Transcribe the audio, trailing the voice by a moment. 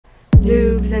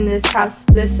noobs in this house.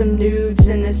 There's some noobs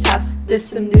in this house. There's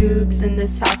some noobs in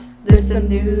this house. There's some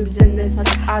noobs in this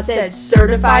house. I said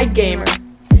certified gamer,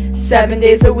 7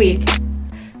 days a week.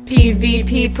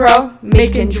 PvP pro,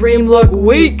 making dream look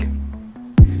weak.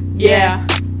 Yeah,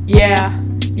 yeah,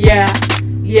 yeah,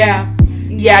 yeah.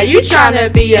 Yeah, you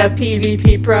tryna be a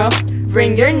PvP pro?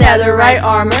 Bring your netherite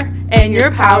armor and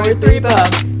your power 3 bow.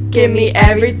 Give me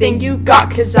everything you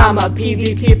got, cause I'm a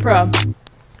PvP pro.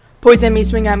 Poison me,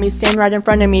 swing at me, stand right in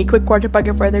front of me. Quick quarter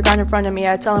bucket for the ground in front of me.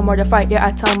 I tell him where to fight, yeah,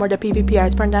 I tell him where to PvP. I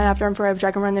sprint down after him forever,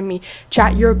 dragon running me.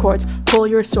 Chat your chords, pull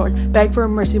your sword, beg for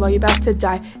mercy while you about to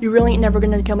die. You really ain't never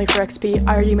gonna kill me for XP.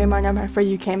 I already made mine, I'm after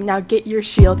you came. Now get your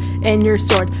shield and your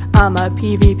sword. I'm a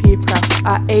PvP pro.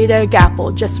 I ate a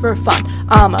gapple just for fun.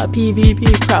 I'm a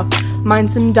PvP pro. Mine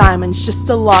some diamonds just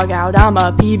to log out. I'm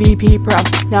a PvP pro.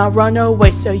 Now run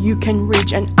away so you can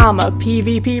reach, and I'm a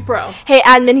PvP pro. Hey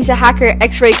admin, he's a hacker,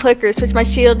 X-ray clicker. Switch my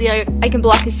shield, yeah, I can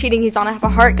block his cheating. He's on half a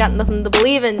heart, got nothing to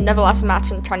believe in. Never lost a match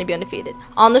and trying to be undefeated.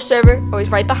 On the server, always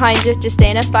right behind you. Just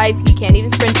stay in F5, you can't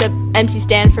even sprint up. MC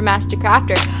stand for Master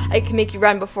Crafter. I can make you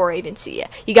run before I even see you.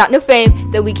 You got no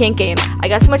fame that we can't game. I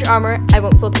got so much armor, I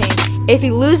won't feel pain. If he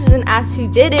loses and asks who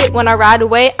did it, when I ride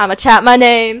away, I'ma chat my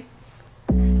name.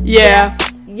 Yeah,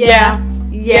 yeah,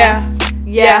 yeah,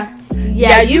 yeah,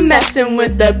 yeah, you messin'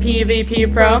 with the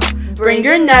PvP pro. Bring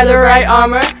your netherite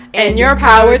armor and your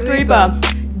power 3 bow.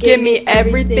 Give me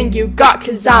everything you got,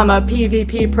 cause I'm a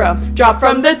PvP pro. Drop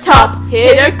from the top,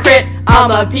 hit a crit, I'm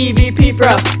a PvP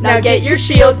pro. Now get your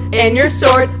shield and your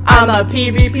sword, I'm a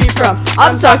PvP pro.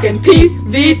 I'm talking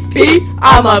PvP,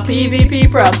 I'm a PvP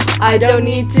pro. I don't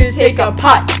need to take a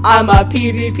pot, I'm a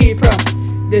PvP pro.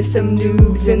 There's some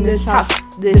noobs in this house.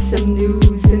 There's some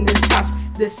noobs in this house.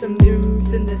 There's some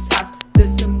noobs in this house.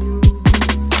 There's some noobs in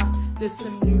this house. There's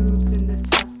some noobs.